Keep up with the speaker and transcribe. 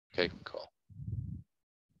Okay, cool.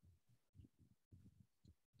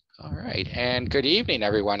 All right, and good evening,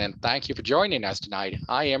 everyone, and thank you for joining us tonight.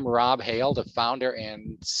 I am Rob Hale, the founder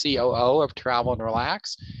and COO of Travel and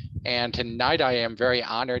Relax, and tonight I am very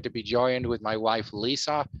honored to be joined with my wife,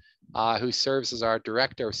 Lisa, who serves as our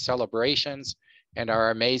Director of Celebrations, and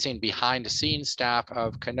our amazing behind-the-scenes staff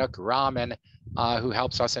of Canuck Ramen, who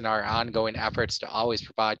helps us in our ongoing efforts to always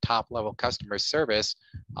provide top-level customer service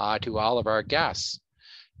to all of our guests.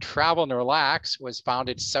 Travel and Relax was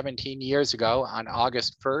founded 17 years ago on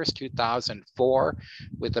August 1st, 2004,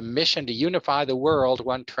 with a mission to unify the world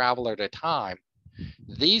one traveler at a time.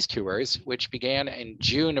 These tours, which began in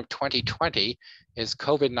June of 2020, as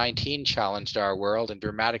COVID-19 challenged our world and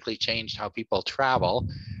dramatically changed how people travel,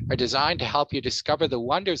 are designed to help you discover the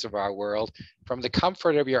wonders of our world from the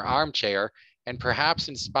comfort of your armchair and perhaps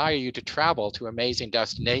inspire you to travel to amazing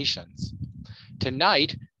destinations.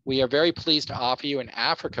 Tonight, we are very pleased to offer you an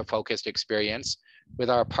Africa-focused experience with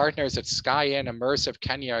our partners at Sky-In Immersive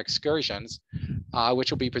Kenya Excursions, which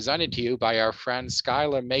will be presented to you by our friend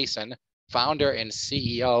Skylar Mason, founder and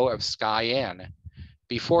CEO of Sky-In.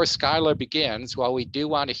 Before Skylar begins, while we do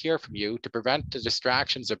want to hear from you, to prevent the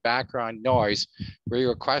distractions of background noise, we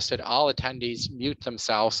request that all attendees mute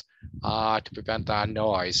themselves to prevent that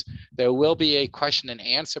noise. There will be a question and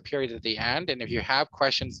answer period at the end, and if you have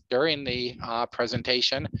questions during the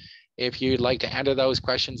presentation, if you'd like to enter those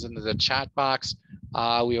questions into the chat box,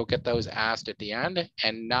 we will get those asked at the end.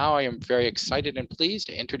 And now I am very excited and pleased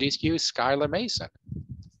to introduce to you Skylar Mason.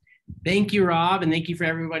 Thank you, Rob, and thank you for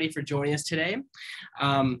everybody for joining us today.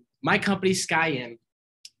 My company, Sky-In,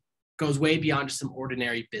 goes way beyond just some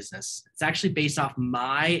ordinary business. It's actually based off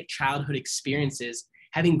my childhood experiences,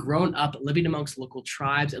 having grown up living amongst local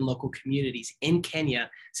tribes and local communities in Kenya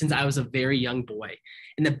since I was a very young boy.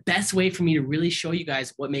 And the best way for me to really show you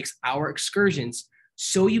guys what makes our excursions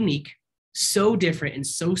so unique, so different, and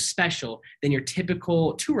so special than your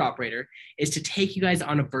typical tour operator is to take you guys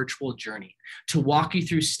on a virtual journey, to walk you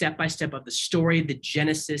through step-by-step of the story, the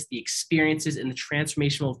genesis, the experiences, and the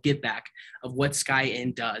transformational give back of what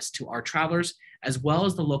Sky-In does to our travelers, as well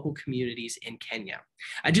as the local communities in Kenya.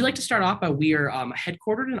 I do like to start off by we are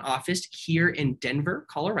headquartered and officed here in Denver,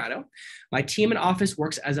 Colorado. My team in office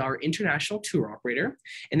works as our international tour operator.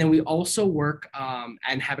 And then we also work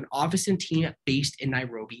and have an office and team based in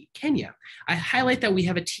Nairobi, Kenya. I highlight that we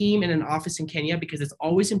have a team and an office in Kenya because it's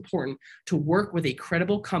always important to work with a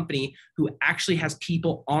credible company who actually has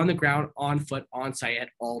people on the ground, on foot, on site at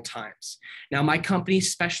all times. Now, my company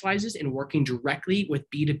specializes in working directly with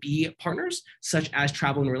B2B partners, such as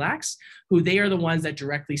Travel and Relax, who they are the ones that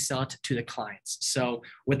directly sell it to the clients. So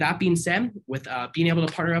with that being said, with being able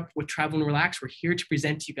to partner up with Travel and Relax, we're here to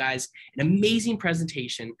present to you guys an amazing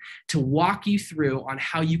presentation to walk you through on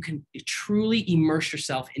how you can truly immerse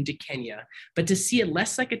yourself into Kenya, but to see it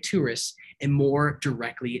less like a tourist and more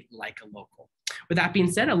directly like a local. With that being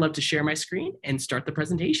said, I'd love to share my screen and start the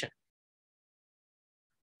presentation.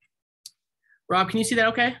 Rob, can you see that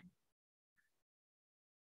okay?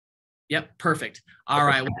 Yep, perfect. All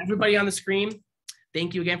right, well, everybody on the screen,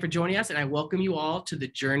 thank you again for joining us, and I welcome you all to the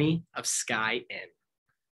journey of Sky-In.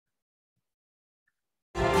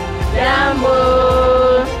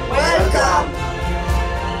 Jambo! Welcome!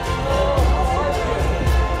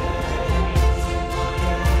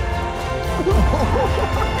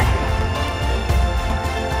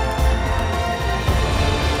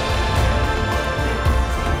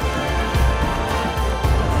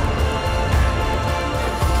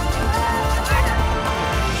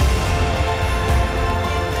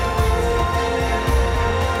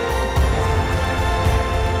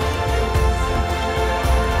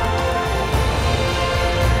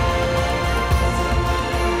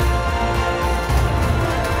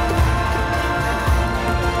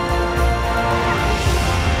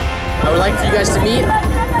 I would like for you guys to meet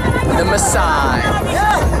the Maasai.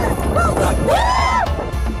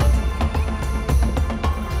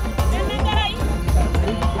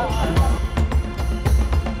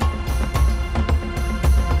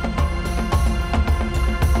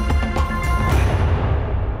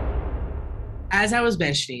 As I was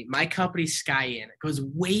mentioning, my company Sky-In goes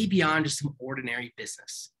way beyond just some ordinary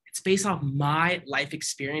business. It's based off my life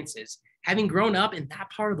experiences, having grown up in that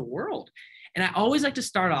part of the world. And I always like to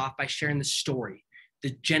start off by sharing the story, the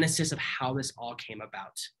genesis of how this all came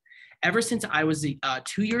about. Ever since I was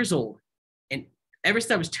 2 years old, and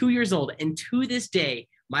to this day,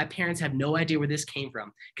 my parents have no idea where this came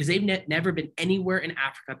from because they've never been anywhere in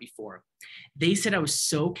Africa before. They said I was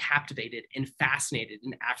so captivated and fascinated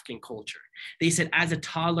in African culture. They said as a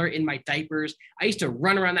toddler in my diapers, I used to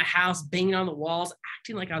run around the house, banging on the walls,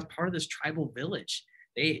 acting like I was part of this tribal village.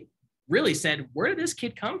 They really said, where did this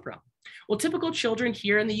kid come from? Well, typical children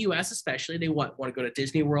here in the US especially, they want to go to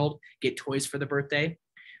Disney World, get toys for the birthday.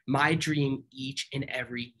 My dream each and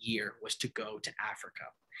every year was to go to Africa.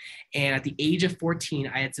 And at the age of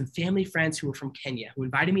 14, I had some family friends who were from Kenya who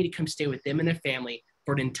invited me to come stay with them and their family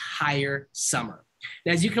for an entire summer.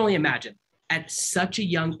 Now, as you can only imagine, at such a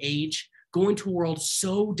young age, going to a world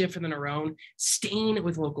so different than our own, staying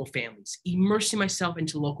with local families, immersing myself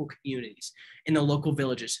into local communities, in the local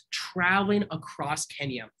villages, traveling across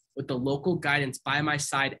Kenya with the local guidance by my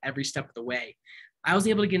side every step of the way, I was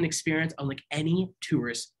able to get an experience unlike any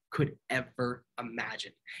tourist could ever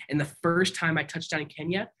imagine. And the first time I touched down in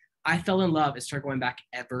Kenya, I fell in love and started going back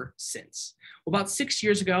ever since. Well, about 6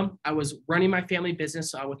 years ago, I was running my family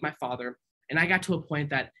business with my father, and I got to a point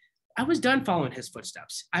that I was done following his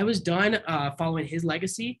footsteps. I was done following his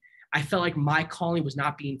legacy. I felt like my calling was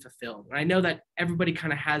not being fulfilled. And I know that everybody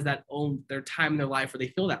kind of has their time in their life where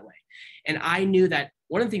they feel that way. And I knew that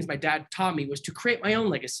one of the things my dad taught me was to create my own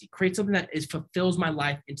legacy, create something that fulfills my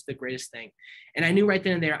life into the greatest thing. And I knew right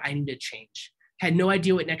then and there I needed to change. Had no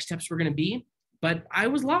idea what next steps were going to be, but I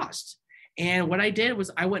was lost. And what I did was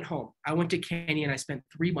I went home. I went to Kenya and I spent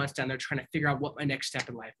 3 months down there trying to figure out what my next step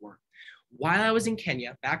in life were. While I was in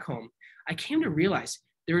Kenya, back home, I came to realize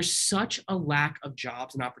there is such a lack of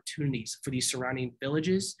jobs and opportunities for these surrounding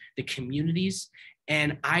villages, the communities.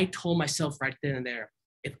 And I told myself right then and there,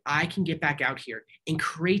 if I can get back out here and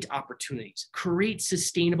create opportunities, create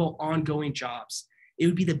sustainable, ongoing jobs, it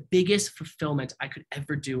would be the biggest fulfillment I could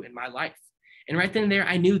ever do in my life. And right then and there,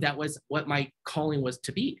 I knew that was what my calling was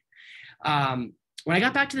to be. When I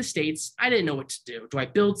got back to the States, I didn't know what to do. Do I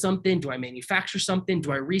build something? Do I manufacture something?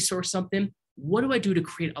 Do I resource something? What do I do to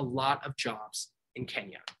create a lot of jobs in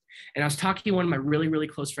Kenya? And I was talking to one of my really, really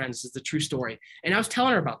close friends. This is the true story. And I was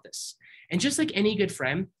telling her about this. And just like any good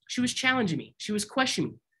friend, she was challenging me. She was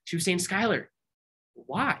questioning me. She was saying, Skylar,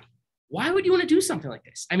 why? Why would you want to do something like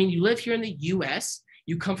this? I mean, you live here in the US.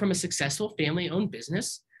 You come from a successful family-owned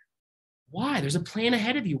business. Why? There's a plan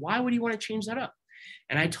ahead of you. Why would you want to change that up?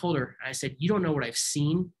 And I told her, I said, you don't know what I've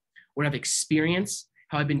seen, what I've experienced,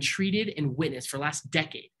 how I've been treated and witnessed for the last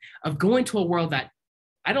decade of going to a world that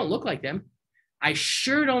I don't look like them. I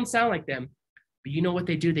sure don't sound like them, but you know what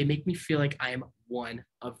they do? They make me feel like I am one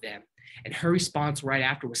of them. And her response right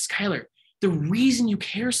after was, Skylar, the reason you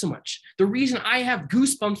care so much, the reason I have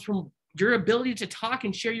goosebumps from your ability to talk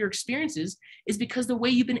and share your experiences is because the way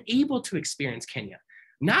you've been able to experience Kenya,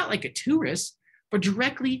 not like a tourist, but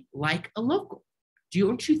directly like a local.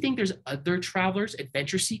 Don't you think there's other travelers,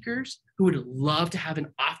 adventure seekers, who would love to have an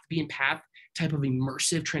off the beaten path type of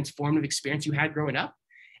immersive, transformative experience you had growing up?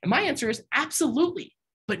 And my answer is absolutely.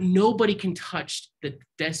 But nobody can touch the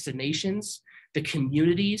destinations, the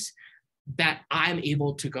communities that I'm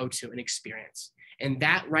able to go to and experience. And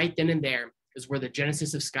that right then and there is where the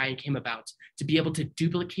genesis of Skyin came about, to be able to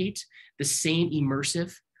duplicate the same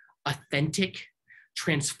immersive, authentic,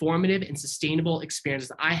 transformative and sustainable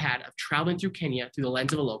experiences I had of traveling through Kenya through the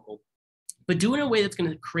lens of a local, but do it in a way that's going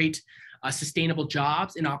to create sustainable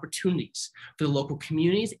jobs and opportunities for the local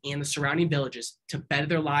communities and the surrounding villages to better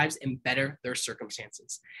their lives and better their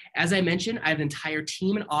circumstances. As I mentioned, I have an entire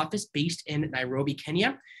team and office based in Nairobi,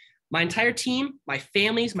 Kenya. My entire team, my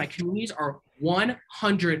families, my communities are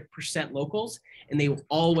 100% locals, and they will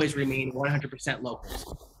always remain 100%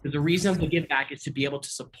 locals. The reason to give back is to be able to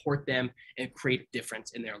support them and create a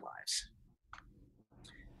difference in their lives.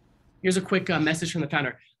 Here's a quick message from the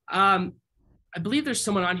founder. I believe there's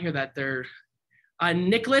someone on here that they're,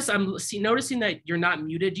 Nicholas, I'm noticing that you're not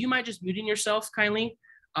muted. Do you mind just muting yourself kindly?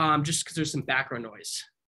 Just because there's some background noise.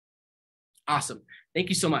 Awesome. Thank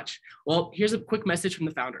you so much. Well, here's a quick message from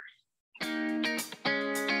the founder.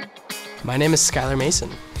 My name is Skylar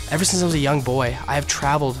Mason. Ever since I was a young boy, I have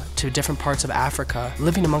traveled to different parts of Africa,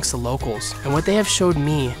 living amongst the locals, and what they have showed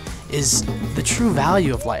me is the true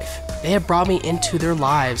value of life. They have brought me into their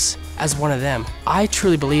lives as one of them. I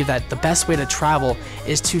truly believe that the best way to travel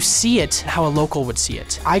is to see it how a local would see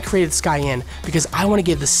it. I created Skyin because I want to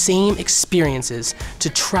give the same experiences to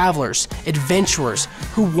travelers, adventurers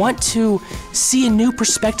who want to see a new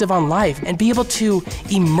perspective on life and be able to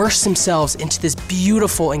immerse themselves into this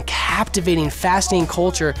beautiful and captivating, fascinating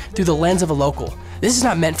culture through the lens of a local. This is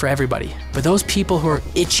not meant for everybody, but those people who are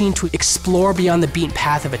itching to explore beyond the beaten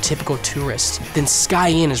path of a typical tourist, then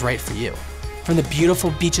Skyin is right for you. From the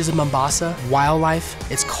beautiful beaches of Mombasa,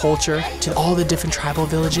 wildlife, its culture, to all the different tribal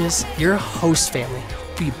villages, your host family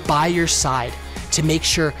will be by your side to make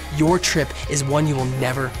sure your trip is one you will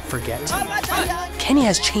never forget. Kenya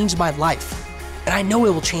has changed my life, and I know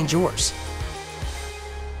it will change yours.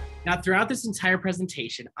 Now, throughout this entire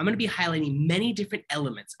presentation, I'm going to be highlighting many different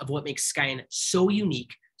elements of what makes Skyin so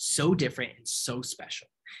unique, so different, and so special.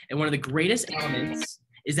 And one of the greatest elements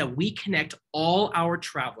is that we connect all our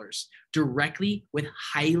travelers directly with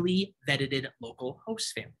highly vetted local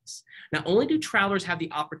host families. Not only do travelers have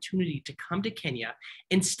the opportunity to come to Kenya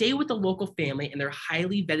and stay with the local family in their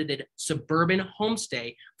highly vetted suburban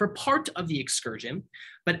homestay for part of the excursion,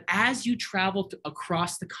 but as you travel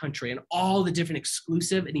across the country and all the different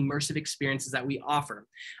exclusive and immersive experiences that we offer,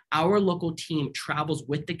 our local team travels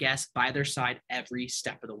with the guests by their side every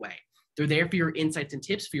step of the way. They're there for your insights and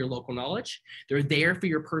tips, for your local knowledge. They're there for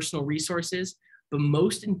your personal resources, but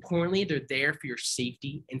most importantly, they're there for your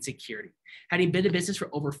safety and security. Having been in business for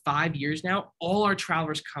over 5 years now, all our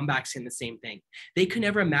travelers come back saying the same thing. They could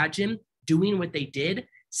never imagine doing what they did,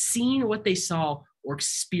 seeing what they saw, or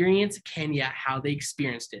experience Kenya how they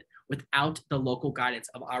experienced it without the local guidance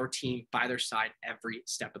of our team by their side every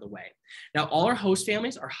step of the way. Now, all our host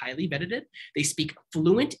families are highly vetted. They speak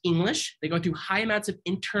fluent English. They go through high amounts of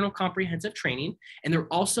internal comprehensive training, and they're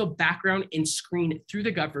also background and screened through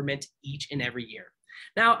the government each and every year.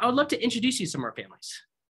 Now, I would love to introduce you to some of our families.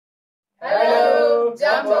 Hello,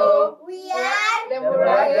 Jambo. We are The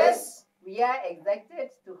Muragas. We are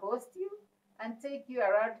excited to host you and take you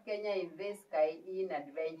around Kenya in this Skyin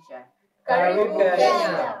adventure. Karibu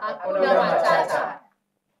Kenya. Hakuna Matata.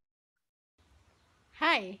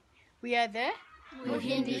 Hi, we are the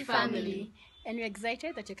Muhindi family. and we're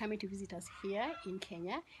excited that you're coming to visit us here in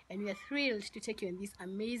Kenya, and we are thrilled to take you on this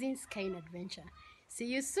amazing Skyin adventure. See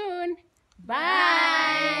you soon.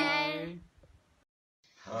 Bye.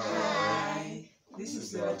 Hi, this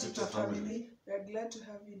is the Watoto family. We are glad to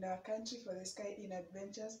have you in our country for the Skyin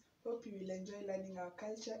Adventures. Hope you will enjoy learning our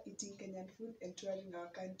culture, eating Kenyan food, and touring our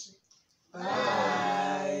country.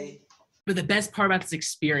 Bye. But the best part about this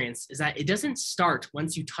experience is that it doesn't start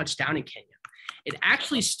once you touch down in Kenya. It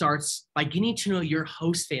actually starts by getting to know your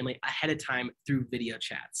host family ahead of time through video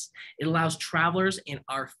chats. It allows travelers and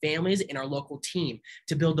our families and our local team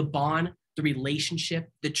to build the bond, the relationship,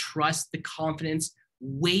 the trust, the confidence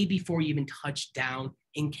way before you even touch down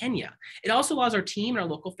in Kenya. It also allows our team and our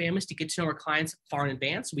local families to get to know our clients far in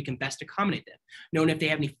advance so we can best accommodate them, knowing if they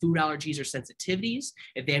have any food allergies or sensitivities,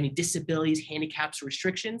 if they have any disabilities, handicaps, or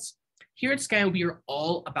restrictions. Here at Skyin, we are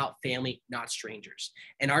all about family, not strangers.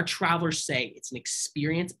 And our travelers say it's an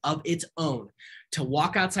experience of its own to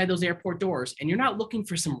walk outside those airport doors, and you're not looking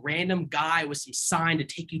for some random guy with some sign to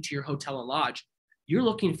take you to your hotel and lodge. You're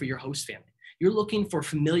looking for your host family. You're looking for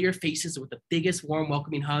familiar faces with the biggest warm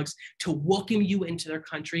welcoming hugs to welcome you into their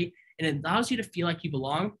country, and it allows you to feel like you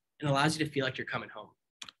belong and allows you to feel like you're coming home.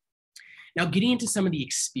 Now, getting into some of the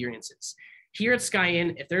experiences. Here at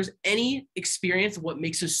Skyin, if there's any experience of what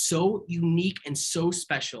makes us so unique and so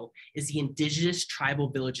special is the indigenous tribal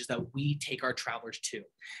villages that we take our travelers to.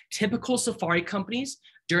 Typical safari companies,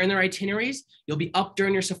 during their itineraries, you'll be up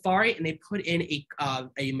during your safari and they put in a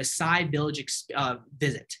Maasai village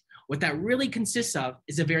visit. What that really consists of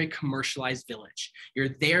is a very commercialized village.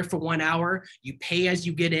 You're there for 1 hour, you pay as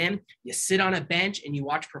you get in, you sit on a bench and you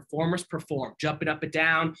watch performers perform, jumping up and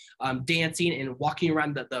down, dancing and walking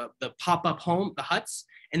around the pop-up home, the huts,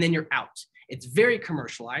 and then you're out. It's very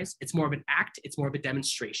commercialized. It's more of an act. It's more of a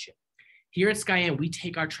demonstration. Here at Skyin, we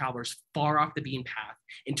take our travelers far off the beaten path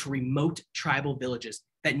into remote tribal villages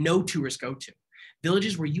that no tourists go to.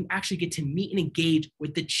 Villages where you actually get to meet and engage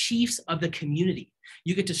with the chiefs of the community.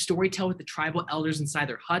 You get to storytell with the tribal elders inside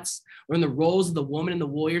their huts, learn the roles of the woman and the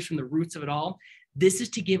warriors from the roots of it all. This is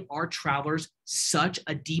to give our travelers such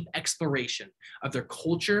a deep exploration of their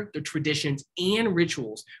culture, their traditions, and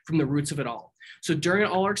rituals from the roots of it all. So during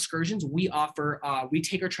all our excursions, we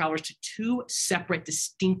take our travelers to 2 separate,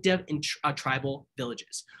 distinctive tribal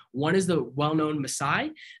villages. One is the well-known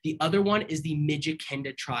Maasai. The other one is the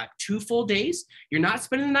Mijikenda tribe. 2 full days. You're not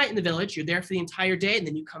spending the night in the village. You're there for the entire day, and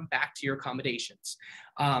then you come back to your accommodations.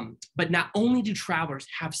 But not only do travelers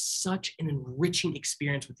have such an enriching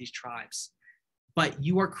experience with these tribes, but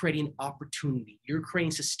you are creating opportunity. You're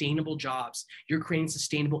creating sustainable jobs. You're creating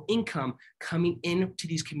sustainable income coming into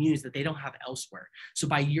these communities that they don't have elsewhere. So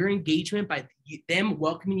by your engagement, by them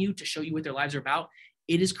welcoming you to show you what their lives are about,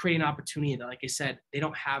 it is creating an opportunity that, like I said, they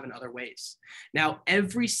don't have in other ways. Now,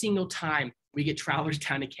 every single time we get travelers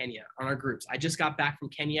down to Kenya on our groups, I just got back from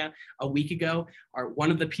Kenya a week ago,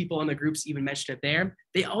 one of the people in the groups even mentioned it there.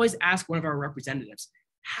 They always ask one of our representatives,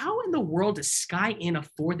 how in the world does Skyin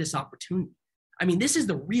afford this opportunity? I mean, this is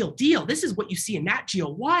the real deal. This is what you see in Nat Geo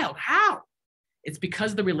Wild. How? It's because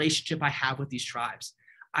of the relationship I have with these tribes.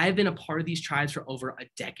 I've been a part of these tribes for over a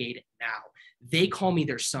decade now. They call me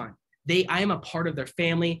their son. I am a part of their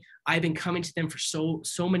family. I've been coming to them for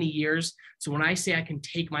so many years. So when I say I can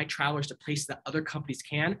take my travelers to places that other companies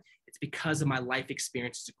can, it's because of my life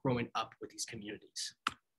experiences growing up with these communities.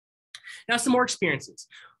 Now, some more experiences.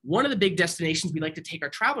 One of the big destinations we like to take our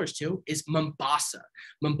travelers to is Mombasa.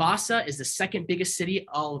 Mombasa is the second biggest city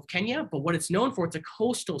of Kenya, but what it's known for, it's a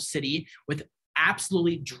coastal city with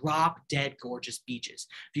absolutely drop dead gorgeous beaches.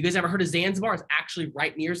 If you guys ever heard of Zanzibar, it's actually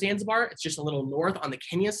right near Zanzibar. It's just a little north on the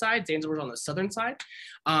Kenya side. Zanzibar's on the southern side.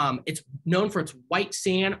 It's known for its white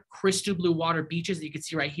sand, crystal blue water beaches that you can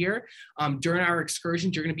see right here. During our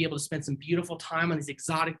excursions, you're going to be able to spend some beautiful time on these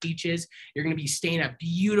exotic beaches. You're going to be staying at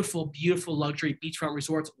beautiful, beautiful luxury beachfront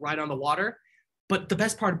resorts right on the water. But the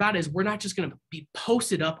best part about it is we're not just going to be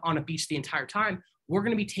posted up on a beach the entire time. We're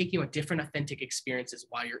going to be taking you on different authentic experiences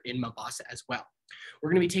while you're in Mombasa as well. We're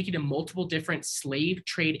going to be taking you to multiple different slave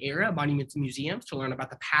trade era monuments and museums to learn about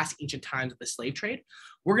the past ancient times of the slave trade.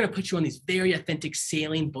 We're going to put you on these very authentic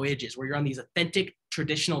sailing voyages where you're on these authentic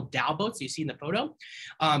traditional dhow boats you see in the photo.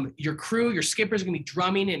 Your crew, your skippers are going to be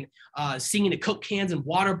drumming and singing to Coke cans and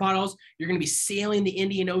water bottles. You're going to be sailing the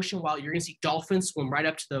Indian Ocean while you're going to see dolphins swim right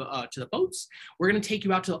up to the boats. We're going to take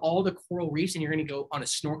you out to all the coral reefs and you're going to go on a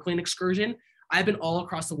snorkeling excursion. I've been all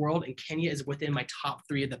across the world, and Kenya is within my top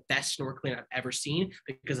 3 of the best snorkeling I've ever seen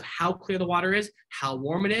because of how clear the water is, how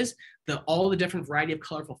warm it is, all the different variety of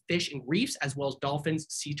colorful fish and reefs, as well as dolphins,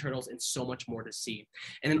 sea turtles, and so much more to see.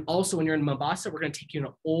 And then also when you're in Mombasa, we're going to take you on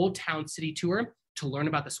an old town city tour to learn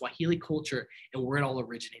about the Swahili culture and where it all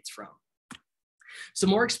originates from. Some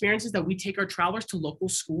more experiences that we take our travelers to local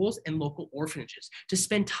schools and local orphanages to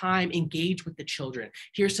spend time, engage with the children,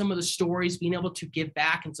 hear some of the stories, being able to give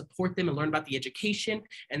back and support them and learn about the education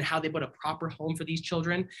and how they put a proper home for these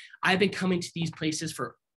children. I've been coming to these places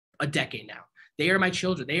for a decade now. They are my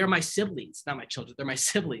children. They are my siblings, not my children. They're my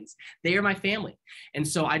siblings. They are my family. And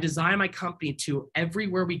so I design my company to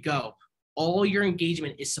everywhere we go, all your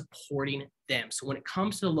engagement is supporting them. So when it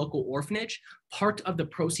comes to the local orphanage, part of the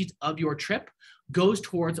proceeds of your trip goes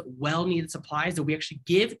towards well-needed supplies that we actually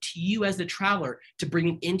give to you as the traveler to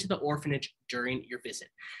bring into the orphanage during your visit.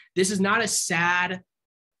 This is not a sad,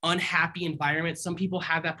 unhappy environment. Some people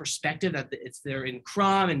have that perspective that they're in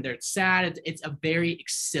crumb and they're sad. It's a very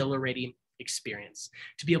exhilarating experience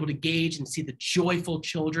to be able to gauge and see the joyful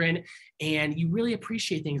children, and you really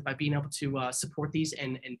appreciate things by being able to support these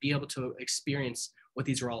and be able to experience what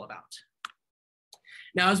these are all about.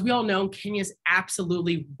 Now, as we all know, Kenya is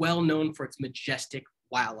absolutely well known for its majestic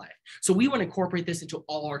wildlife. So we want to incorporate this into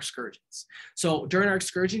all our excursions. So during our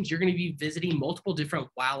excursions, you're going to be visiting multiple different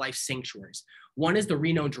wildlife sanctuaries. One is the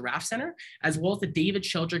renowned Giraffe Center, as well as the David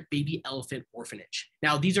Sheldrick Baby Elephant Orphanage.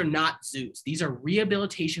 Now, these are not zoos. These are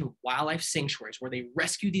rehabilitation wildlife sanctuaries where they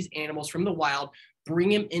rescue these animals from the wild, bring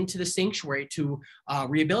them into the sanctuary to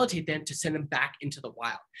rehabilitate them to send them back into the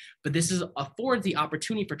wild. But this affords the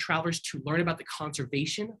opportunity for travelers to learn about the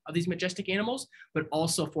conservation of these majestic animals, but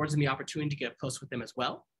also affords them the opportunity to get close with them as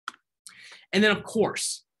well. And then, of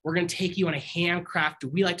course, we're going to take you on a handcraft,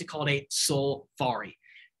 we like to call it a soul-fari.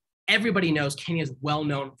 Everybody knows Kenya is well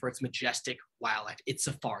known for its majestic wildlife, its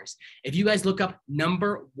safaris. If you guys look up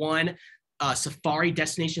 #1 safari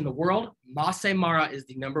destination in the world, Masai Mara is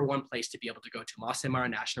the #1 place to be able to go to, Masai Mara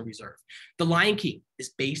National Reserve. The Lion King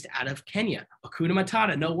is based out of Kenya. Hakuna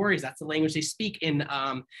Matata, no worries, that's the language they speak in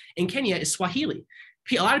Kenya, is Swahili.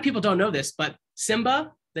 A lot of people don't know this, but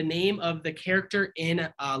Simba, the name of the character in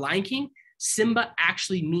Lion King, Simba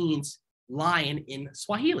actually means lion in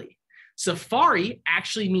Swahili. Safari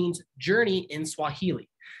actually means journey in Swahili.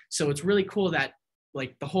 So it's really cool that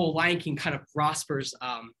like the whole Lion King kind of prospers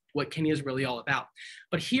what Kenya is really all about.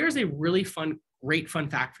 But here's a really great fun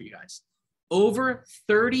fact for you guys. Over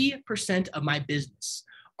 30% of my business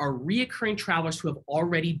are reoccurring travelers who have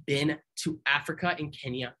already been to Africa and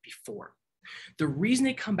Kenya before. The reason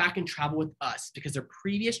they come back and travel with us because their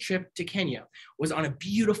previous trip to Kenya was on a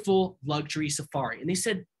beautiful luxury safari. And they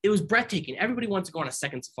said it was breathtaking. Everybody wants to go on a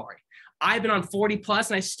second safari. I've been on 40 plus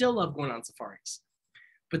and I still love going on safaris.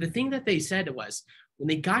 But the thing that they said was when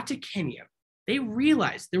they got to Kenya, they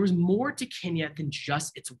realized there was more to Kenya than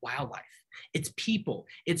just its wildlife, its people,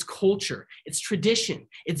 its culture, its tradition,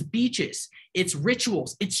 its beaches, its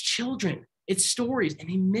rituals, its children, its stories, and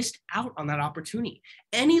they missed out on that opportunity.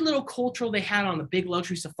 Any little cultural they had on the big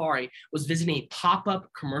luxury safari was visiting a pop-up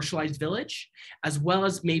commercialized village, as well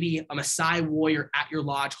as maybe a Maasai warrior at your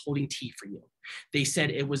lodge holding tea for you. They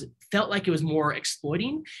said felt like it was more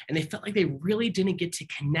exploiting, and they felt like they really didn't get to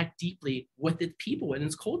connect deeply with its people and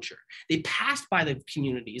its culture. They passed by the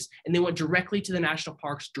communities and they went directly to the national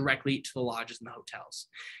parks, directly to the lodges and the hotels.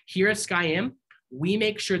 Here at SkyM, we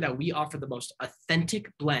make sure that we offer the most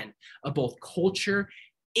authentic blend of both culture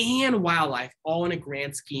and wildlife, all in a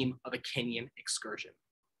grand scheme of a Kenyan excursion.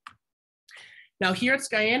 Now here at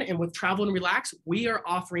Skyen and with Travel and Relax, we are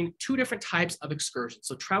offering two different types of excursions.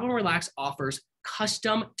 So Travel and Relax offers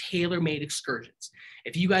custom tailor-made excursions.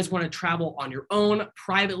 If you guys want to travel on your own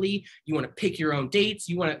privately, you want to pick your own dates,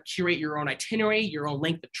 you want to curate your own itinerary, your own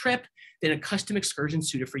length of trip, then a custom excursion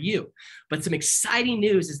suited for you. But some exciting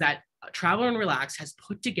news is that Travel and Relax has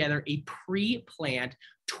put together a pre-planned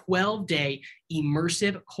 12-day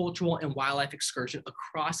immersive cultural and wildlife excursion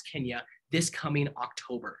across Kenya this coming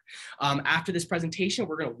October. After this presentation,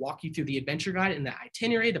 we're going to walk you through the adventure guide and the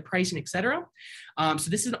itinerary, the pricing, etc. So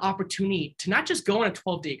this is an opportunity to not just go on a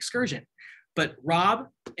 12-day excursion, but Rob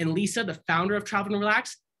and Lisa, the founder of Travel and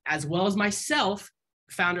Relax, as well as myself,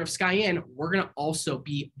 founder of Skyen, we're going to also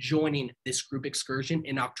be joining this group excursion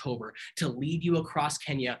in October to lead you across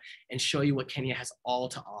Kenya and show you what Kenya has all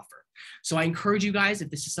to offer. So I encourage you guys, if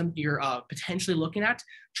this is something you're potentially looking at,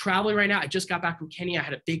 traveling right now. I just got back from Kenya. I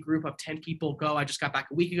had a big group of 10 people go. I just got back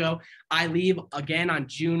a week ago. I leave again on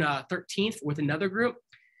June 13th with another group.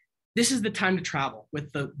 This is the time to travel.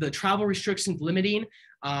 With the travel restrictions limiting,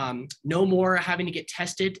 no more having to get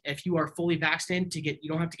tested. If you are fully vaccinated, you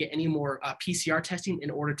don't have to get any more PCR testing in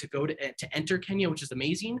order to go to enter Kenya, which is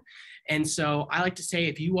amazing. And so I like to say,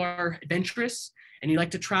 if you are adventurous and you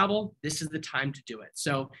like to travel, this is the time to do it.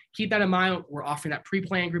 So keep that in mind. We're offering that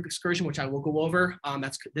pre-planned group excursion, which I will go over.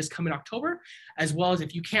 That's this coming October, as well as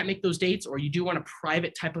if you can't make those dates or you do want a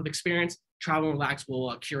private type of experience, Travel and Relax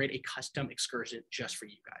will curate a custom excursion just for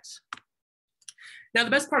you guys. Now, the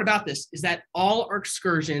best part about this is that all our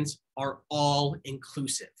excursions are all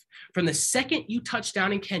inclusive. From the second you touch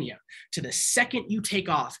down in Kenya to the second you take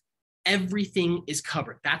off, everything is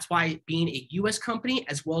covered. That's why being a US company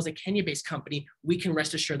as well as a Kenya-based company, we can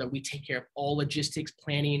rest assured that we take care of all logistics,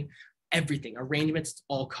 planning, everything, arrangements,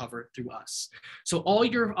 all covered through us. So all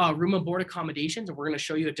your room and board accommodations, and we're going to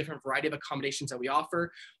show you a different variety of accommodations that we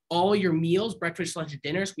offer. All your meals, breakfast, lunch, and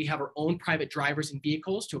dinners, we have our own private drivers and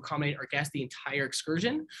vehicles to accommodate our guests the entire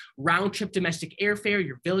excursion. Round trip domestic airfare,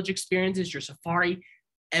 your village experiences, your safari,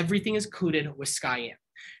 everything is included with Skyen.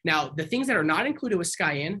 Now, the things that are not included with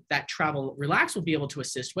Skyen that Travel Relax will be able to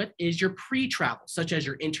assist with is your pre-travel, such as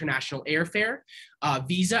your international airfare,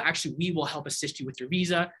 visa. Actually, we will help assist you with your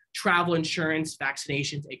visa, travel insurance,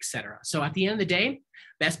 vaccinations, etc. So at the end of the day,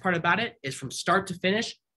 best part about it is from start to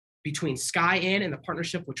finish, between Skyen and the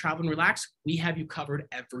partnership with Travel and Relax, we have you covered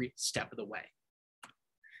every step of the way.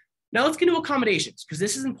 Now let's get into accommodations, because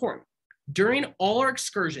this is important. During all our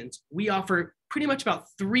excursions, we offer pretty much about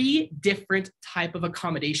 3 different type of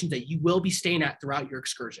accommodations that you will be staying at throughout your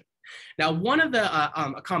excursion. Now, one of the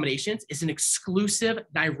accommodations is an exclusive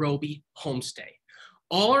Nairobi homestay.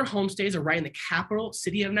 All our homestays are right in the capital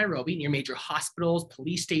city of Nairobi, near major hospitals,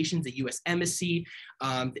 police stations, the US Embassy,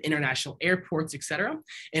 the international airports, etc.,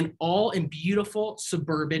 and all in beautiful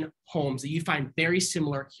suburban homes that you find very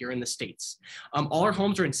similar here in the States. All our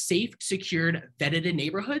homes are in safe, secured, vetted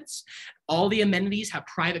neighborhoods. All the amenities have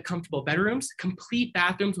private, comfortable bedrooms, complete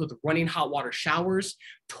bathrooms with running hot water showers,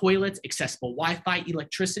 toilets, accessible Wi-Fi,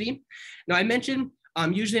 electricity. Now, I mentioned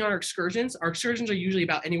usually on our excursions are usually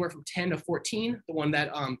about anywhere from 10 to 14. The one that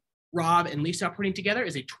Rob and Lisa are putting together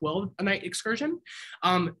is a 12-night excursion.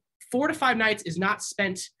 4 to 5 nights is not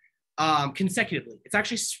spent consecutively. It's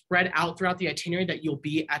actually spread out throughout the itinerary that you'll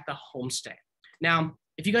be at the homestay. Now,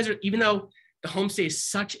 if you guys are, even though the homestay is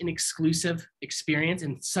such an exclusive experience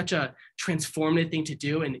and such a transformative thing to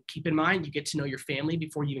do, and keep in mind, you get to know your family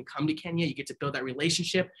before you even come to Kenya. You get to build that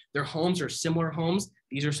relationship. Their homes are similar homes.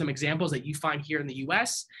 These are some examples that you find here in the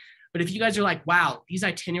US. But if you guys are like, wow, these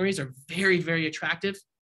itineraries are very, very attractive,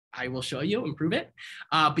 I will show you and prove it.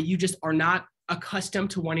 But you just are not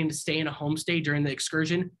accustomed to wanting to stay in a homestay during the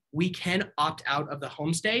excursion, we can opt out of the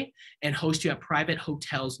homestay and host you at private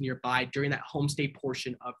hotels nearby during that homestay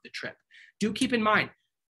portion of the trip. Do keep in mind,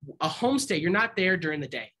 a homestay, you're not there during the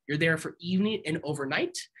day. You're there for evening and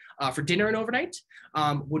overnight, for dinner and overnight.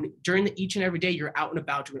 During each and every day, you're out and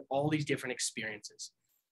about doing all these different experiences.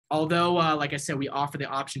 Although, like I said, we offer the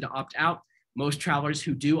option to opt out. Most travelers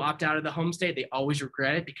who do opt out of the homestay, they always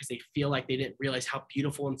regret it because they feel like they didn't realize how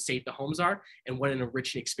beautiful and safe the homes are and what an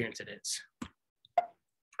enriching experience it is.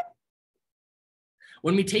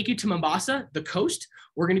 When we take you to Mombasa, the coast,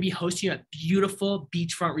 we're going to be hosting you at beautiful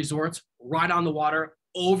beachfront resorts right on the water,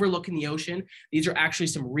 overlooking the ocean. These are actually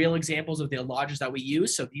some real examples of the lodges that we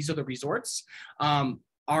use. So these are the resorts.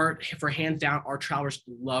 for hands down, our travelers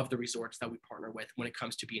love the resorts that we partner with when it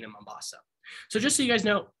comes to being in Mombasa. So just so you guys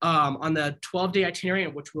know, on the 12-day itinerary,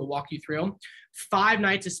 which we'll walk you through, 5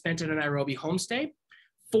 nights is spent at a Nairobi homestay,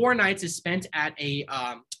 4 nights is spent at a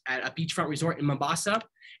beachfront resort in Mombasa.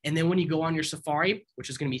 And then when you go on your safari, which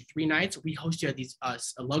is going to be 3 nights, we host you at these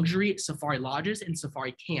luxury safari lodges and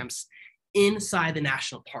safari camps inside the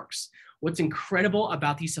national parks. What's incredible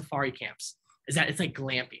about these safari camps is that it's like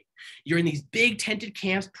glamping. You're in these big tented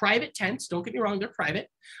camps, private tents. Don't get me wrong, they're private.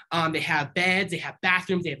 They have beds, they have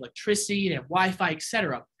bathrooms, they have electricity, they have Wi-Fi,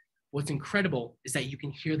 etc. What's incredible is that you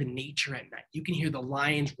can hear the nature at night. You can hear the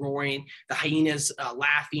lions roaring, the hyenas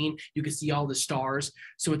laughing. You can see all the stars.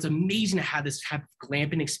 So it's amazing to have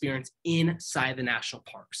glamping experience inside the national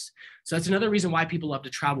parks. So that's another reason why people love to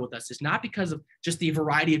travel with us, is not because of just the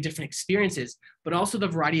variety of different experiences, but also the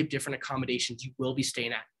variety of different accommodations you will be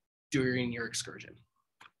staying at during your excursion.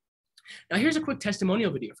 Now here's a quick testimonial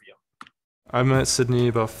video for you. I met Sydney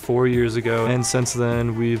about 4 years ago, and since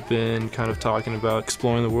then we've been kind of talking about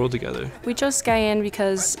exploring the world together. We chose Sky Inn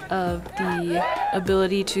because of the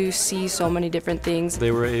ability to see so many different things.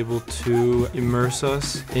 They were able to immerse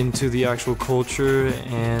us into the actual culture,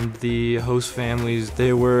 and the host families,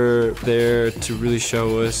 they were there to really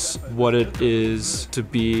show us what it is to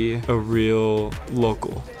be a real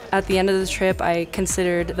local. At the end of the trip, I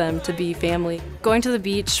considered them to be family. Going to the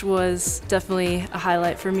beach was definitely a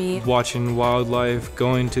highlight for me. Watching wildlife,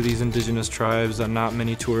 going to these indigenous tribes that not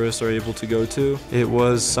many tourists are able to go to, it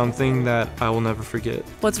was something that I will never forget.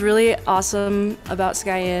 What's really awesome about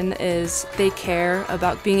Sky Inn is they care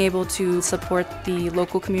about being able to support the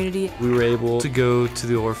local community. We were able to go to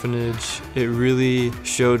the orphanage. It really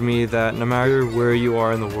showed me that no matter where you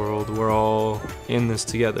are in the world, we're all in this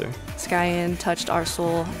together. Sky Inn touched our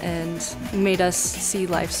soul and made us see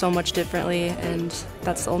life so much differently, and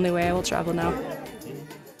that's the only way I will travel now.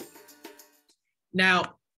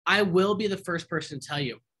 Now, I will be the first person to tell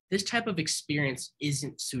you, this type of experience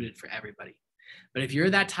isn't suited for everybody. But if you're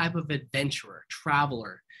that type of adventurer,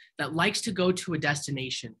 traveler, that likes to go to a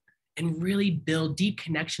destination and really build deep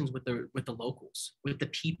connections with the locals, with the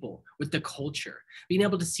people, with the culture, being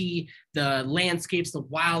able to see the landscapes, the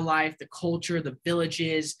wildlife, the culture, the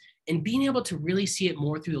villages, and being able to really see it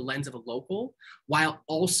more through the lens of a local, while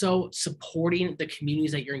also supporting the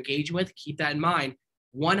communities that you're engaging with. Keep that in mind.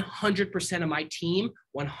 100% of my team,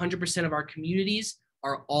 100% of our communities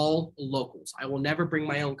are all locals. I will never bring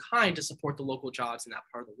my own kind to support the local jobs in that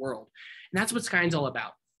part of the world. And that's what Sky Inn's all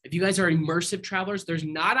about. If you guys are immersive travelers, there's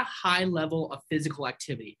not a high level of physical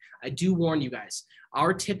activity. I do warn you guys,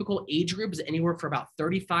 our typical age group is anywhere from about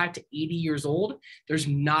 35 to 80 years old. There's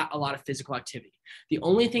not a lot of physical activity. The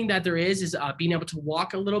only thing that there is being able to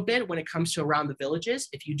walk a little bit when it comes to around the villages.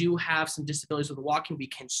 If you do have some disabilities with walking, we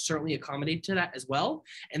can certainly accommodate to that as well.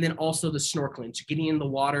 And then also the snorkeling, so getting in the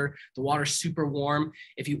water's super warm.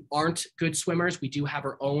 If you aren't good swimmers, we do have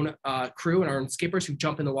our own crew and our own skippers who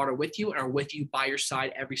jump in the water with you and are with you by your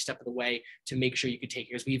side every step of the way to make sure you can take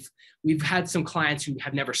yours. We've had some clients who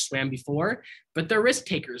have never swam before, but they're risk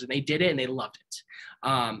takers and they did it and they loved it.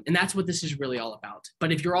 And that's what this is really all about.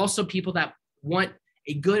 But if you're also people that want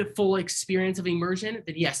a good full experience of immersion,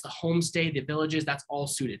 then yes, the homestay, the villages, that's all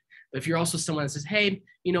suited. But if you're also someone that says, hey,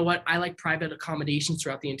 you know what, I like private accommodations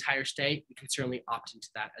throughout the entire stay, you can certainly opt into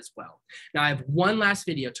that as well. Now I have one last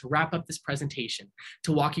video to wrap up this presentation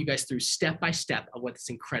to walk you guys through step by step of what this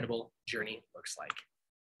incredible journey looks like.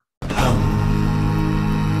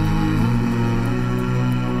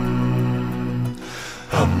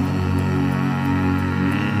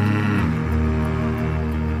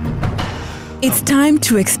 It's time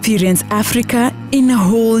to experience Africa in a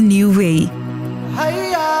whole new way.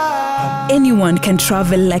 Anyone can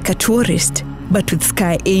travel like a tourist, but with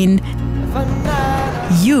Sky Inn,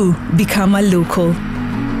 you become a local.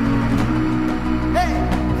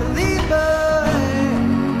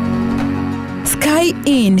 Sky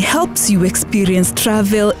Inn helps you experience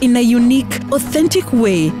travel in a unique, authentic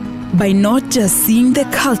way by not just seeing the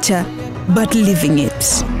culture, but living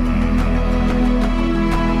it.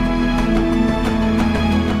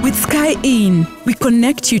 With Sky Inn, we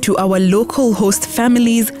connect you to our local host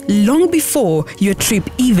families long before your trip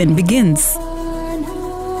even begins.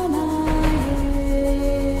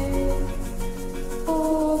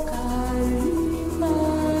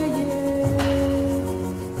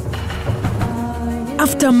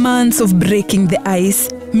 After months of breaking the ice,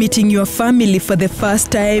 meeting your family for the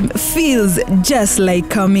first time feels just like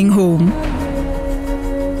coming home.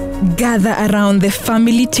 Gather around the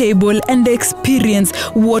family table and experience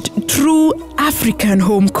what true African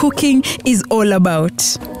home cooking is all about.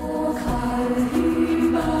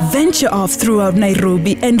 Venture off throughout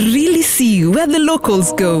Nairobi and really see where the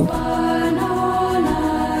locals go.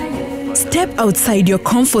 Step outside your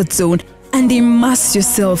comfort zone and immerse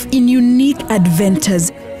yourself in unique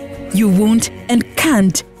adventures you won't and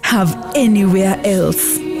can't have anywhere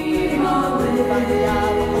else.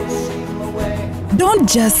 Don't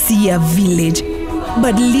just see a village,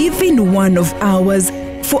 but live in one of ours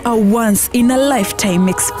for a once-in-a-lifetime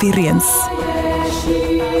experience.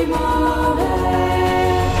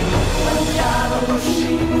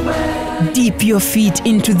 Dip your feet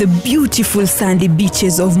into the beautiful sandy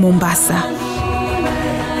beaches of Mombasa.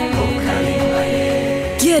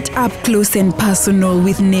 Get up close and personal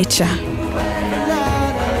with nature.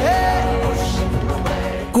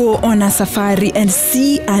 Go on a safari and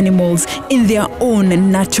see animals in their own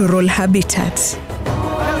natural habitat.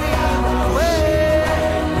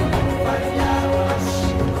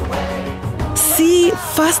 See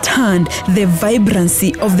firsthand the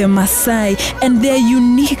vibrancy of the Maasai and their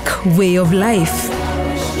unique way of life.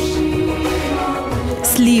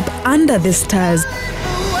 Sleep under the stars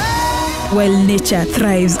while nature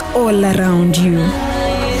thrives all around you.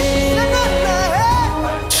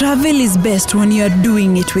 Travel is best when you are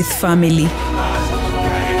doing it with family.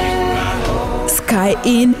 Sky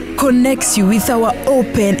Inn connects you with our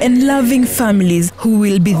open and loving families who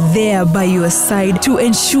will be there by your side to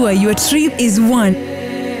ensure your trip is one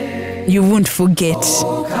you won't forget.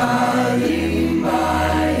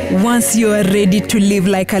 Once you are ready to live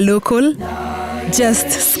like a local, just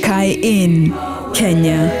Sky Inn,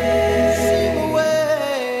 Kenya.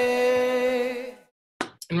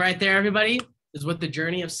 And right there, everybody, is what the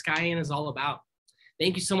journey of Sky Inn is all about.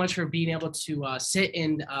 Thank you so much for being able to sit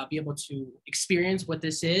and be able to experience what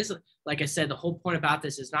this is. Like I said, the whole point about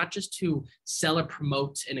this is not just to sell or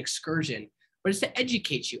promote an excursion, but it's to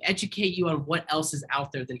educate you on what else is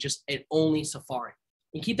out there than just an only safari.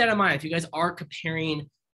 And keep that in mind. If you guys are comparing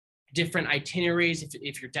different itineraries,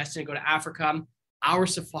 if you're destined to go to Africa, our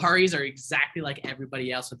safaris are exactly like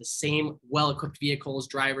everybody else with the same well-equipped vehicles,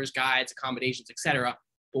 drivers, guides, accommodations, etc.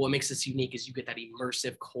 But what makes this unique is you get that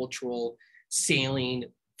immersive cultural sailing,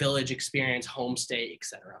 village experience, homestay,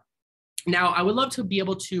 etc. Now, I would love to be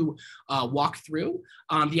able to walk through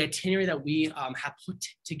the itinerary that we have put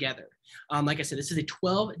together. Like I said, this is a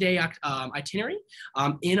 12-day itinerary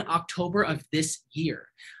in October of this year.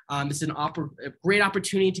 This is a great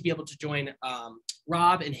opportunity to be able to join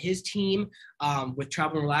Rob and his team with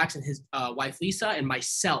Travel and Relax and his wife, Lisa, and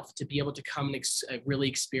myself to be able to come and really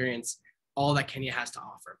experience all that Kenya has to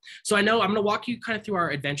offer. So I know I'm going to walk you kind of through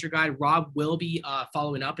our adventure guide. Rob will be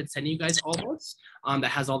following up and sending you guys all those that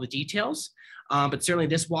has all the details. But certainly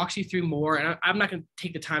this walks you through more, and I'm not going to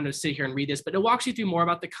take the time to sit here and read this, but it walks you through more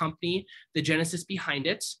about the company, the genesis behind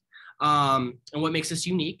it, and what makes us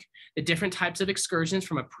unique, the different types of excursions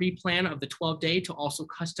from a pre-plan of the 12-day to also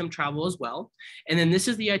custom travel as well. And then this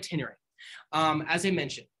is the itinerary. As I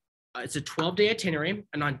mentioned, it's a 12-day itinerary,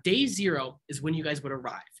 and on day 0 is when you guys would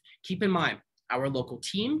arrive. Keep in mind, our local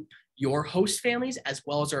team, your host families, as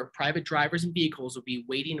well as our private drivers and vehicles will be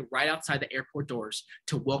waiting right outside the airport doors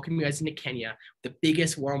to welcome you guys into Kenya, the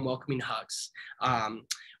biggest warm welcoming hugs.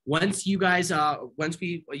 Once you guys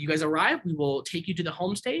arrive, we will take you to the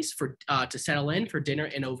homestays to settle in for dinner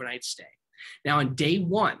and overnight stay. Now on day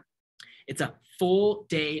 1, it's a full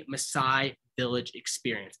day Maasai village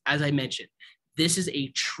experience. As I mentioned, this is a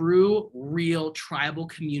true, real tribal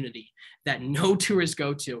community that no tourists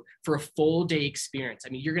go to for a full day experience. I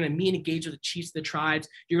mean, you're going to meet and engage with the chiefs of the tribes.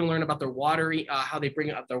 You're going to learn about their watering, how they bring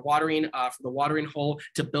up their watering from the watering hole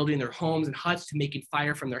to building their homes and huts to making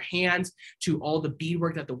fire from their hands to all the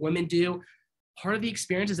beadwork that the women do. Part of the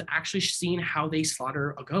experience is actually seeing how they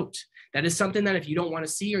slaughter a goat. That is something that if you don't want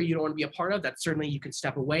to see or you don't want to be a part of, that certainly you can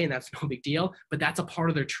step away and that's no big deal, but that's a part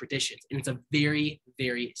of their traditions. And it's a very,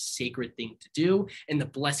 very sacred thing to do and the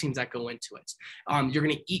blessings that go into it. You're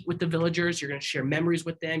going to eat with the villagers. You're going to share memories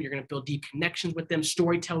with them. You're going to build deep connections with them,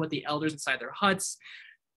 storytell with the elders inside their huts.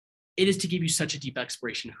 It is to give you such a deep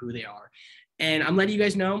exploration of who they are. And I'm letting you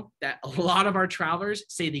guys know that a lot of our travelers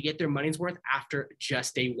say they get their money's worth after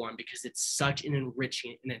just day 1 because it's such an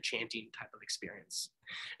enriching and enchanting type of experience.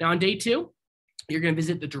 Now on day 2, you're going to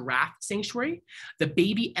visit the giraffe sanctuary, the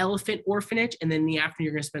baby elephant orphanage, and then in the afternoon,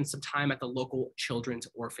 you're going to spend some time at the local children's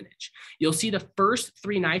orphanage. You'll see the first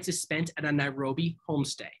 3 nights is spent at a Nairobi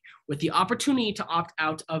homestay with the opportunity to opt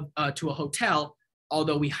out of to a hotel,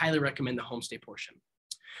 although we highly recommend the homestay portion.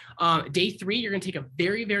 Day 3, you're going to take a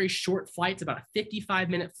very, very short flight. It's about a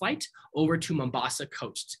 55-minute flight over to Mombasa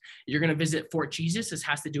coast. You're going to visit Fort Jesus. This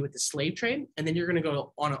has to do with the slave trade. And then you're going to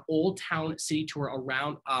go on an Old Town city tour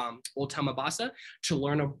around Old Town Mombasa to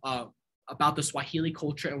learn about the Swahili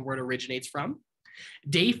culture and where it originates from.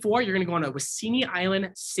 Day 4, you're going to go on a Wasini Island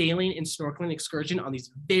sailing and snorkeling excursion on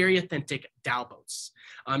these very authentic dhow boats.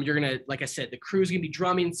 You're going to, like I said, the crew's going to be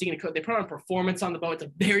drumming, singing. They put on a performance on the boat. It's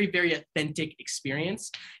a very, very authentic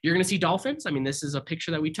experience. You're going to see dolphins. I mean, this is a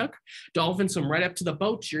picture that we took. Dolphins swim right up to the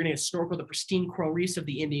boat. You're going to snorkel the pristine coral reefs of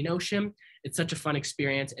the Indian Ocean. It's such a fun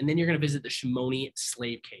experience. And then you're going to visit the Shimoni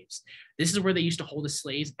slave caves. This is where they used to hold the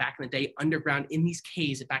slaves back in the day underground in these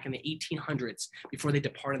caves back in the 1800s before they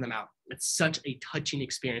departed them out. It's such a touching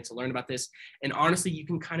experience to learn about this. And honestly, you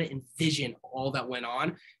can kind of envision all that went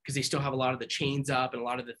on because they still have a lot of the chains up and a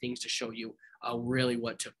lot of the things to show you really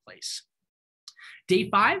what took place. Day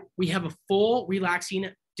 5, we have a full relaxing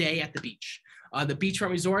day at the beach. The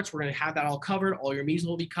beachfront resorts, we're going to have that all covered. All your meals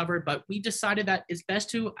will be covered, but we decided that it's best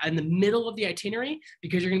to, in the middle of the itinerary,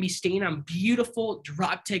 because you're going to be staying on beautiful,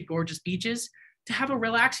 drop-dead, gorgeous beaches, to have a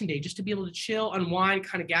relaxing day, just to be able to chill, unwind,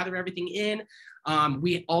 kind of gather everything in.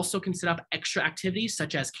 We also can set up extra activities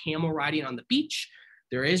such as camel riding on the beach.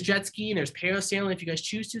 There is jet skiing, there's parasailing if you guys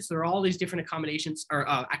choose to. So there are all these different accommodations or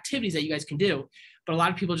activities that you guys can do. But a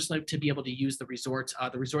lot of people just like to be able to use the resort.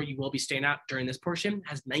 The resort you will be staying at during this portion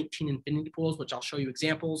has 19 infinity pools, which I'll show you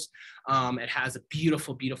examples. It has a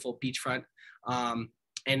beautiful, beautiful beachfront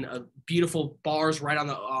and beautiful bars right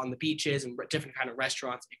on the beaches and different kind of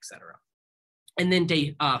restaurants, etc. And then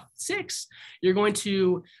day 6, you're going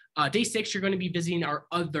to be visiting our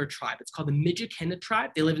other tribe. It's called the Mijikenda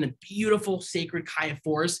tribe. They live in a beautiful sacred kaya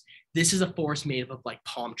forest. This is a forest made up of like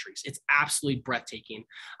palm trees. It's absolutely breathtaking.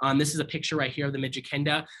 This is a picture right here of the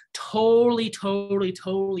Mijikenda. Totally, totally,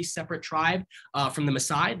 totally separate tribe from the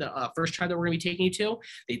Maasai, the first tribe that we're going to be taking you to.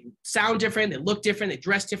 They sound different. They look different. They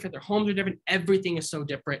dress different. Their homes are different. Everything is so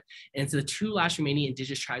different. And it's the 2 last remaining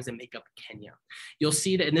indigenous tribes that make up Kenya. You'll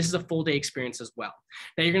see that, and this is a full day experience as well.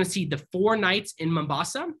 Now you're going to see the 4 nights in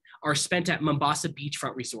Mombasa are spent at Mombasa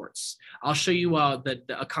beachfront resorts. I'll show you the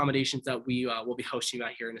accommodations that we will be hosting you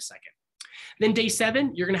out here in a second. Then day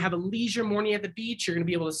 7, you're going to have a leisure morning at the beach. You're going to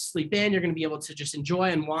be able to sleep in. You're going to be able to just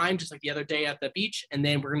enjoy and wind just like the other day at the beach. And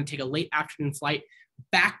then we're going to take a late afternoon flight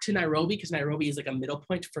back to Nairobi because Nairobi is like a middle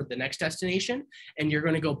point for the next destination. And you're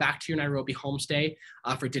going to go back to your Nairobi homestay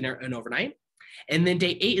for dinner and overnight. And then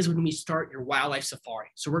day 8 is when we start your wildlife safari.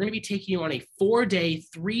 So we're going to be taking you on a 4-day,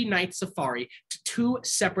 3-night safari to 2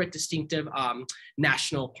 separate distinctive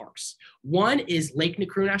national parks. One is Lake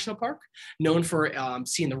Nakuru National Park, known for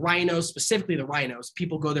seeing the rhinos, specifically the rhinos.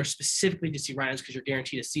 People go there specifically to see rhinos because you're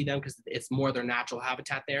guaranteed to see them because it's more their natural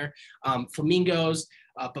habitat there. Flamingos,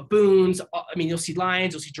 baboons. I mean, you'll see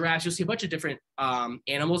lions, you'll see giraffes, you'll see a bunch of different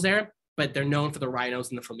animals there. But they're known for the rhinos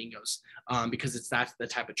and the flamingos because that's the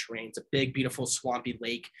type of terrain. It's a big, beautiful, swampy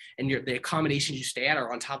lake, and the accommodations you stay at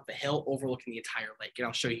are on top of the hill overlooking the entire lake, and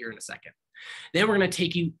I'll show you here in a second. Then we're going to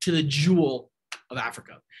take you to the jewel of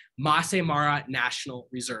Africa, Masai Mara National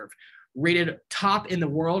Reserve. Rated top in the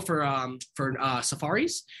world for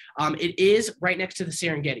safaris. It is right next to the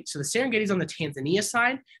Serengeti. So the Serengeti is on the Tanzania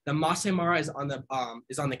side. The Masai Mara is on the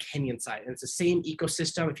Kenyan side, and it's the same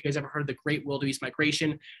ecosystem. If you guys ever heard of the Great Wildebeest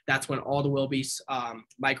Migration, that's when all the wildebeest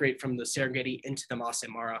migrate from the Serengeti into the Masai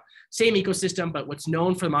Mara. Same ecosystem, but what's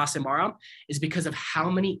known for the Masai Mara is because of how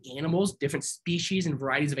many animals, different species and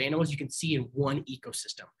varieties of animals you can see in one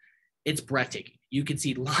ecosystem. It's breathtaking. You can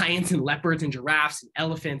see lions and leopards and giraffes and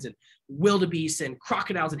elephants and wildebeest and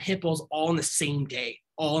crocodiles and hippos all in the same day,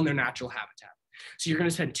 all in their natural habitat. So you're going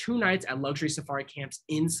to spend 2 nights at luxury safari camps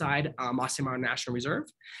inside Masai Mara National Reserve.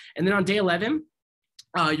 And then on day 11,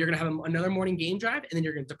 you're going to have another morning game drive, and then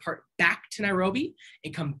you're going to depart back to Nairobi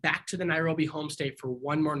and come back to the Nairobi homestay for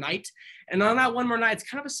 1 more night. And on that 1 more night, it's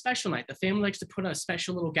kind of a special night. The family likes to put on a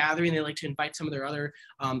special little gathering. They like to invite some of their other,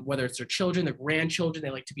 whether it's their children, their grandchildren,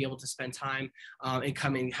 they like to be able to spend time and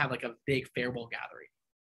come and have like a big farewell gathering.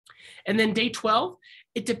 And then day 12,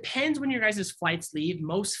 it depends when your guys' flights leave.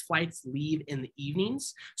 Most flights leave in the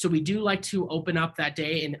evenings. So we do like to open up that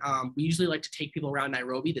day, and we usually like to take people around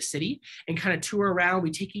Nairobi, the city, and kind of tour around.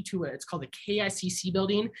 We take you to it's called the KICC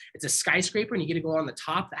building. It's a skyscraper, and you get to go on the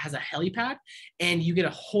top that has a helipad, and you get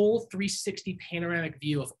a whole 360 panoramic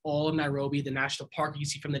view of all of Nairobi, the national park you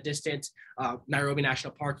see from the distance, Nairobi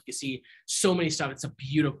National Park. You can see so many stuff. It's a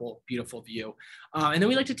beautiful, beautiful view. And then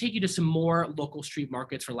we like to take you to some more local street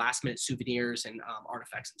markets for last minute souvenirs and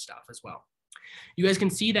artifacts and stuff as well. You guys can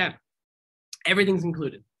see that everything's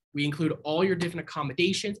included. We include all your different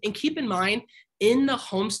accommodations, and keep in mind in the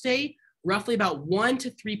homestay, roughly about 1 to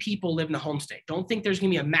 3 people live in the homestay. Don't think there's gonna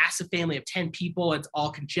be a massive family of 10 people. It's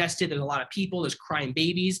all congested. There's a lot of people, there's crying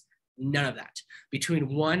babies. None of that. Between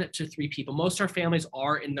 1 to 3 people. Most of our families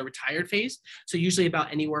are in the retired phase, so usually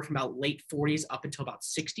about anywhere from about late 40s up until about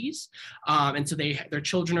 60s. And so their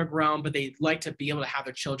children are grown, but they like to be able to have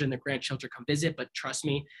their children, their grandchildren come visit. But trust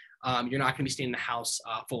me, you're not going to be staying in a house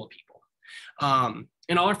full of people.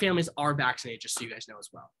 And all our families are vaccinated, just so you guys know as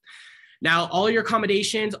well. Now, all your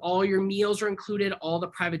accommodations, all your meals are included, all the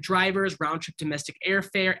private drivers, round trip domestic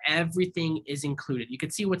airfare, everything is included. You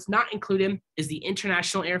can see what's not included is the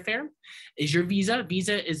international airfare, is your visa.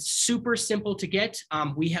 Visa is super simple to get.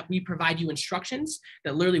 We provide you instructions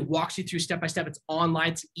that literally walks you through step-by-step. It's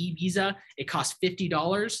online, it's e-visa. It costs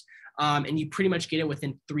 $50. And you pretty much get it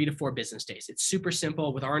within 3 to 4 business days. It's super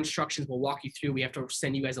simple. With our instructions, we'll walk you through. We have to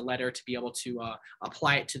send you guys a letter to be able to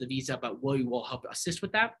apply it to the visa, but we will help assist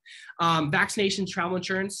with that. Vaccinations, travel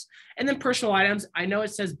insurance, and then personal items. I know it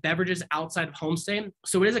says beverages outside of homestay.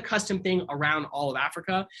 So it is a custom thing around all of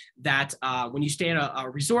Africa that when you stay at a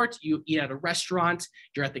resort, you eat at a restaurant,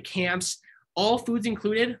 you're at the camps, all foods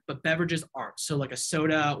included, but beverages aren't. So like a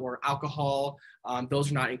soda or alcohol,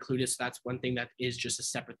 those are not included. So that's one thing that is just a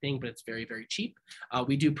separate thing, but it's very, very cheap.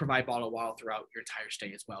 We do provide bottled water throughout your entire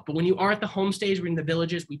stay as well. But when you are at the homestays, we're in the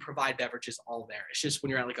villages, we provide beverages all there. It's just when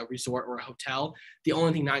you're at like a resort or a hotel, the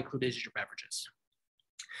only thing not included is your beverages.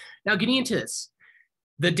 Now getting into this,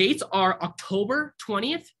 the dates are October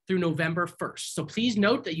 20th through November 1st. So please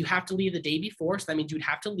note that you have to leave the day before. So that means you'd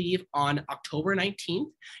have to leave on October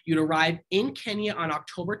 19th. You'd arrive in Kenya on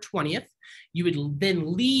October 20th. You would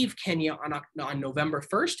then leave Kenya on November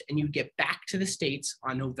 1st, and you'd get back to the States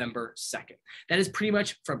on November 2nd. That is pretty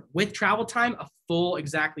much with travel time, a full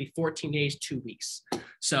exactly 14 days, 2 weeks.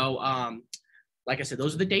 So like I said,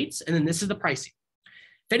 those are the dates. And then this is the pricing.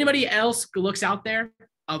 If anybody else looks out there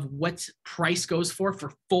of what price goes for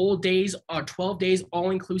full days or 12 days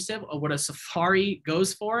all inclusive of what a safari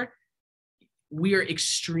goes for, we are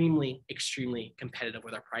extremely, extremely competitive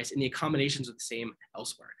with our price, and the accommodations are the same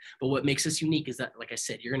elsewhere. But what makes us unique is that, like I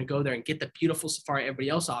said, you're going to go there and get the beautiful safari everybody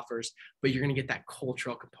else offers, but you're going to get that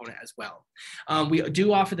cultural component as well. We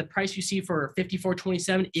do offer the price you see for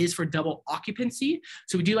 $54.27 is for double occupancy.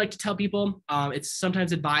 So we do like to tell people it's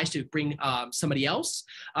sometimes advised to bring somebody else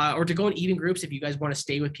or to go in even groups if you guys want to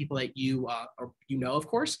stay with people that you know, of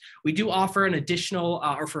course. We do offer an additional,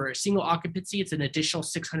 or for a single occupancy, it's an additional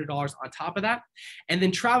 $600 on top of that. And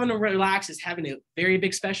then Travel and Relax is having a very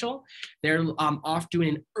big special. They're off doing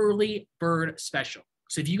an early bird special.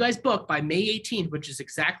 So if you guys book by May 18th, which is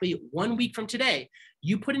exactly 1 week from today,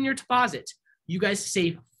 you put in your deposit, you guys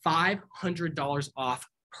save $500 off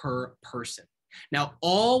per person. Now,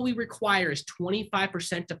 all we require is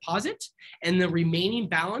 25% deposit, and the remaining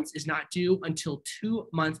balance is not due until 2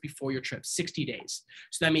 months before your trip, 60 days.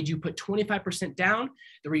 So that means you put 25% down.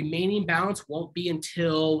 The remaining balance won't be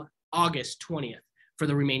until August 20th for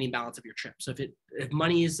the remaining balance of your trip. So if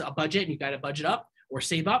money is a budget and you've got to budget up or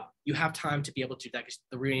save up, you have time to be able to do that because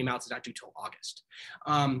the remaining balance is not due till August.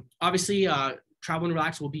 Obviously, Travel and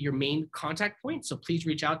Relax will be your main contact point. So please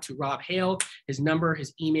reach out to Rob Hale. His number,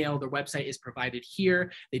 his email, their website is provided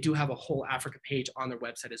here. They do have a whole Africa page on their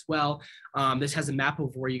website as well. This has a map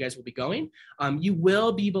of where you guys will be going. You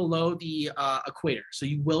will be below the equator. So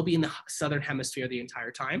you will be in the Southern Hemisphere the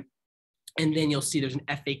entire time. And then you'll see there's an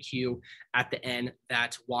FAQ at the end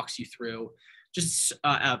that walks you through just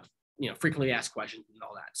frequently asked questions and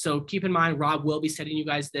all that. So keep in mind, Rob will be sending you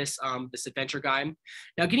guys this adventure guide.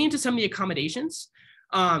 Now, getting into some of the accommodations,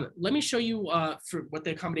 let me show you for what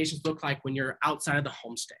the accommodations look like when you're outside of the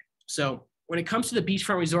homestay. So when it comes to the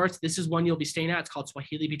beachfront resorts, this is one you'll be staying at. It's called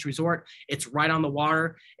Swahili Beach Resort. It's right on the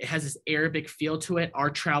water. It has this Arabic feel to it. Our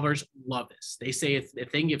travelers love this. They say if they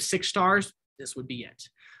can give 6 stars, this would be it.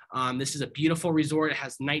 This is a beautiful resort. It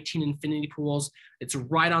has 19 infinity pools. It's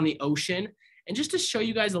right on the ocean. And just to show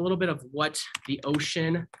you guys a little bit of what the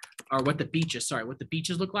ocean, or what the beaches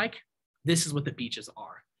look like, this is what the beaches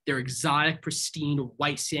are. They're exotic, pristine,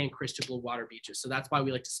 white sand, crystal blue water beaches. So that's why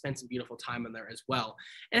we like to spend some beautiful time in there as well.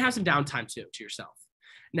 And have some downtime too, to yourself.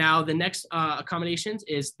 Now, the next accommodations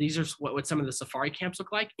is, these are what some of the safari camps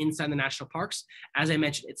look like inside the national parks. As I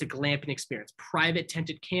mentioned, it's a glamping experience. Private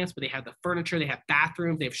tented camps where they have the furniture, they have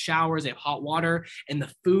bathrooms, they have showers, they have hot water, and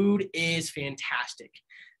the food is fantastic.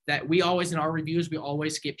 That we always, in our reviews, we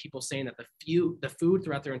always get people saying that the food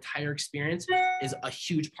throughout their entire experience is a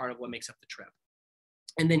huge part of what makes up the trip.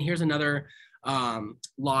 And then here's another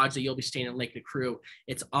lodge that you'll be staying in Lake Nakuru.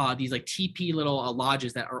 It's these like teepee little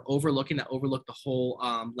lodges that are overlook the whole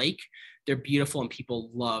lake. They're beautiful and people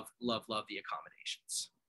love the accommodations.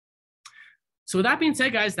 So with that being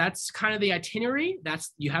said, guys, that's kind of the itinerary.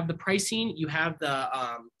 You have the pricing, you have the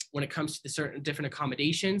when it comes to the certain different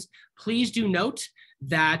accommodations. Please do note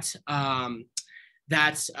that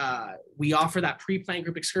we offer that pre-planned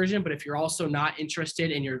group excursion, but if you're also not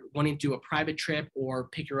interested and you're wanting to do a private trip or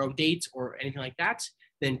pick your own dates or anything like that,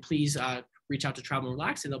 then please reach out to Travel and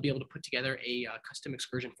Relax and they'll be able to put together a custom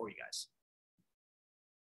excursion for you guys.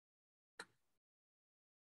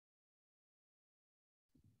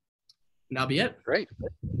 And that'll be it. Great.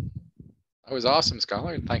 That was awesome,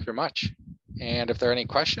 Skylar. Thank you very much. And if there are any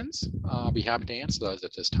questions, I'll be happy to answer those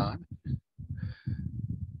at this time.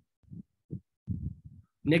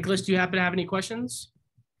 Nicholas, do you happen to have any questions?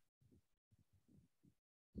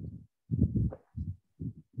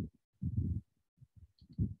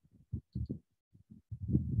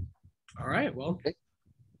 All right, well. Okay.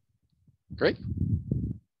 Great.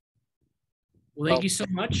 Well, thank you so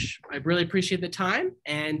much. I really appreciate the time.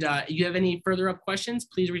 And if you have any further up questions,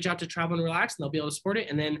 please reach out to Travel and Relax and they'll be able to support it.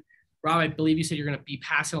 And then, Rob, I believe you said you're going to be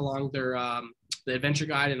passing along their the adventure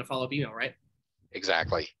guide and a follow-up email, right?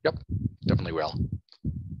 Exactly. Yep, definitely will.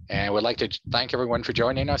 And I would like to thank everyone for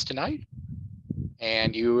joining us tonight.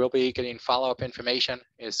 And you will be getting follow-up information,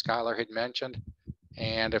 as Skylar had mentioned.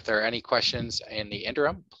 And if there are any questions in the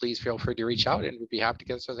interim, please feel free to reach out and we'd be happy to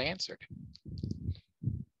get those answered.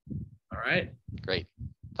 All right. Great.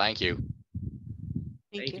 Thank you.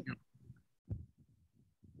 Thank you. you.